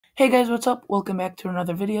Hey guys, what's up? Welcome back to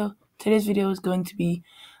another video. Today's video is going to be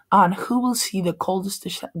on who will see the coldest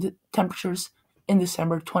temperatures in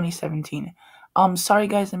December 2017. Sorry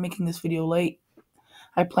guys, I'm making this video late.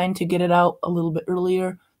 I plan to get it out a little bit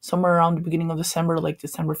earlier, somewhere around the beginning of December, like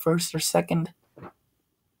December 1st or 2nd.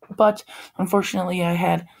 But unfortunately, I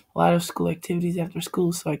had a lot of school activities after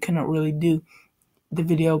school, so I couldn't really do the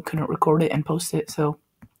video, couldn't record it and post it. So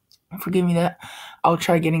forgive me that. I'll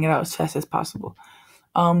try getting it out as fast as possible.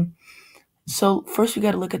 So first we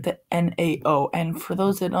got to look at the NAO, and for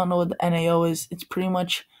those that don't know what the NAO is, it's pretty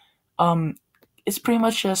much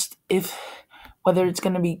just if whether it's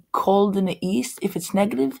going to be cold in the east. If it's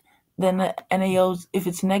negative, then the NAO's if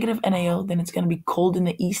it's negative NAO, then it's going to be cold in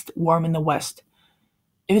the east, warm in the west.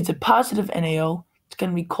 If it's a positive NAO, it's going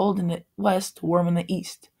to be cold in the west, warm in the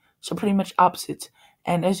east. So pretty much opposites.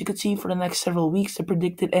 And as you can see, for the next several weeks, the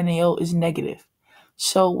predicted NAO is negative.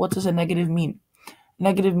 So what does a negative mean?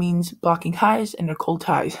 Negative means blocking highs and they're cold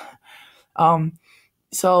highs.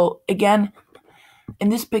 So again, in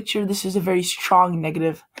this picture, this is a very strong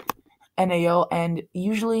negative NAO, and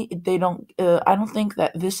usually they don't. I don't think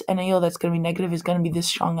that this NAO that's going to be negative is going to be this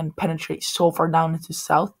strong and penetrate so far down into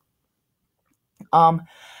south.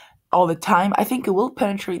 All the time. I think it will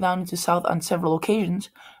penetrate down into south on several occasions,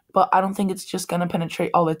 but I don't think it's just going to penetrate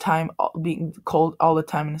all the time, being cold all the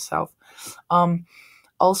time in the south.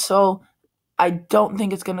 Also, I don't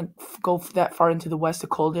think it's going to go that far into the west, the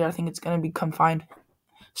cold air. I think it's going to be confined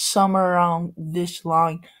somewhere around this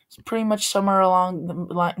line. It's pretty much somewhere along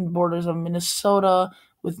the borders of Minnesota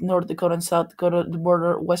with North Dakota and South Dakota, the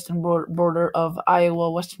western border of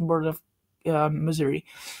Iowa, western border of Missouri.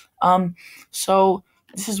 So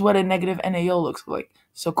this is what a negative NAO looks like.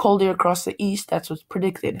 So cold air across the east, that's what's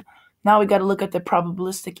predicted. Now we got to look at the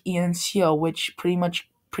probabilistic ENCO, which pretty much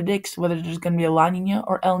predicts whether there's going to be a La Nina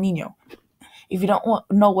or El Nino. If you don't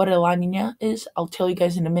know what a La Nina is, I'll tell you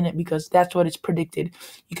guys in a minute, because that's what it's predicted.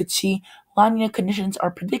 You could see La Nina conditions are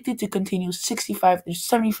predicted to continue 65 to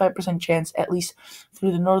 75% chance, at least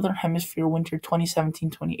through the Northern Hemisphere winter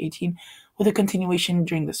 2017-2018, with a continuation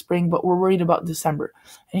during the spring, but we're worried about December.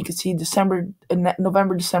 And you can see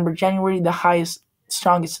November, December, January, the highest,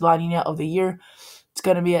 strongest La Nina of the year. It's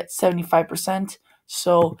going to be at 75%.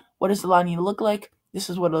 So what does the La Nina look like? This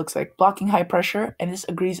is what it looks like. Blocking high pressure, and this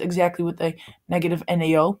agrees exactly with the negative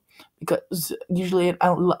NAO, because usually in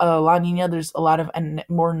La Nina, there's a lot of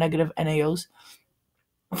more negative NAOs.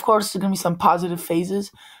 Of course, there's going to be some positive phases,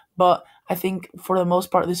 but I think for the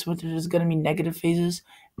most part, this winter there's going to be negative phases,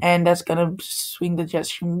 and that's going to swing the jet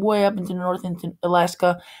stream way up into the north, into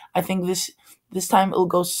Alaska. I think this time it'll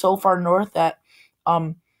go so far north that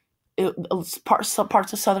parts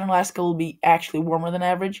of southern Alaska will be actually warmer than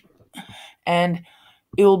average, and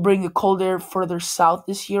it will bring the cold air further south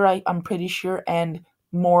this year, I'm pretty sure, and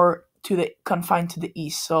more confined to the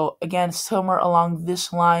east. So again, somewhere along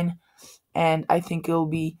this line, and I think it will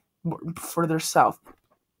be further south.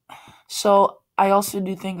 So I also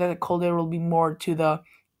do think that the cold air will be more to the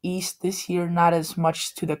east this year, not as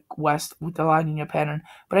much to the west with the La Nina pattern.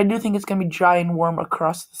 But I do think it's going to be dry and warm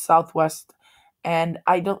across the southwest, and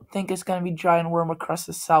I don't think it's going to be dry and warm across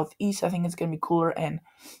the southeast. I think it's going to be cooler and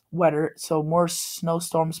wetter, so more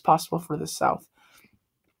snowstorms possible for the south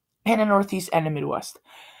and the northeast and the Midwest.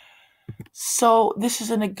 So this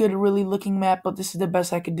isn't a good really looking map, but this is the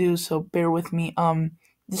best I could do, so bear with me.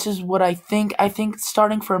 This is what I think. I think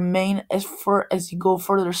starting from Maine, as you go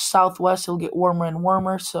further southwest, it'll get warmer and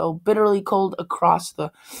warmer, so bitterly cold across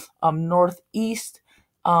the northeast.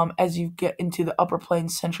 As you get into the upper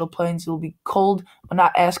plains, central plains, it'll be cold, but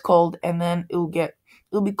not as cold, and then it'll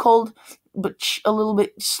be cold, but a little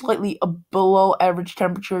bit slightly below average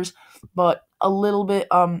temperatures, but a little bit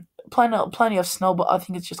plenty of snow, but I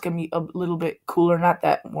think it's just gonna be a little bit cooler, not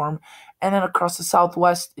that warm. And then across the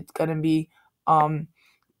southwest, it's gonna be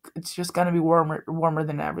it's just gonna be warmer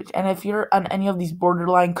than average. And if you're on any of these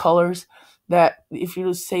borderline colors, that if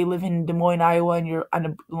you say live in Des Moines, Iowa, and you're on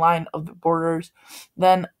the line of the borders,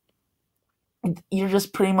 then you're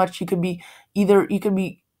just pretty much, you could be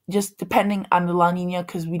just depending on the La Nina,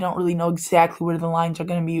 because we don't really know exactly where the lines are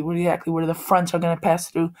going to be, exactly where the fronts are going to pass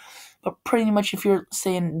through. But pretty much if you're,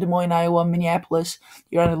 say, in Des Moines, Iowa, Minneapolis,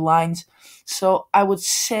 you're on the lines. So I would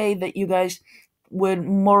say that you guys would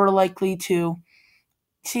more likely to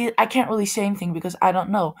see, I can't really say anything because I don't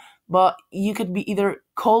know, but you could be either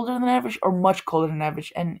colder than average or much colder than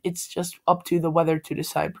average, and it's just up to the weather to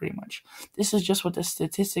decide pretty much. This is just what the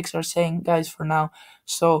statistics are saying, guys, for now.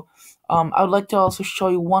 So I would like to also show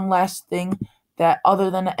you one last thing that other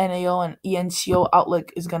than the NAO and ENCO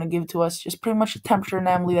outlook is going to give to us, just pretty much a temperature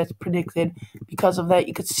anomaly that's predicted. Because of that,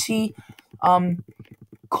 you could see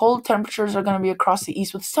cold temperatures are going to be across the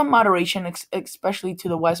east with some moderation, especially to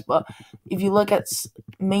the west. But if you look at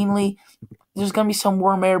mainly, there's going to be some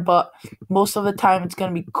warm air, but most of the time it's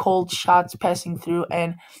going to be cold shots passing through.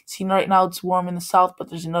 And seeing right now it's warm in the south, but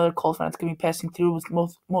there's another cold front that's going to be passing through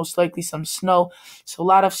with most likely some snow. So a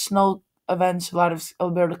lot of snow events, a lot of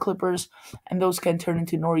Alberta Clippers, and those can turn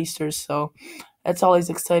into nor'easters. So that's always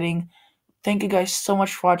exciting. Thank you guys so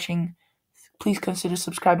much for watching. Please consider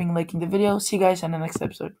subscribing and liking the video. See you guys in the next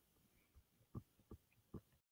episode.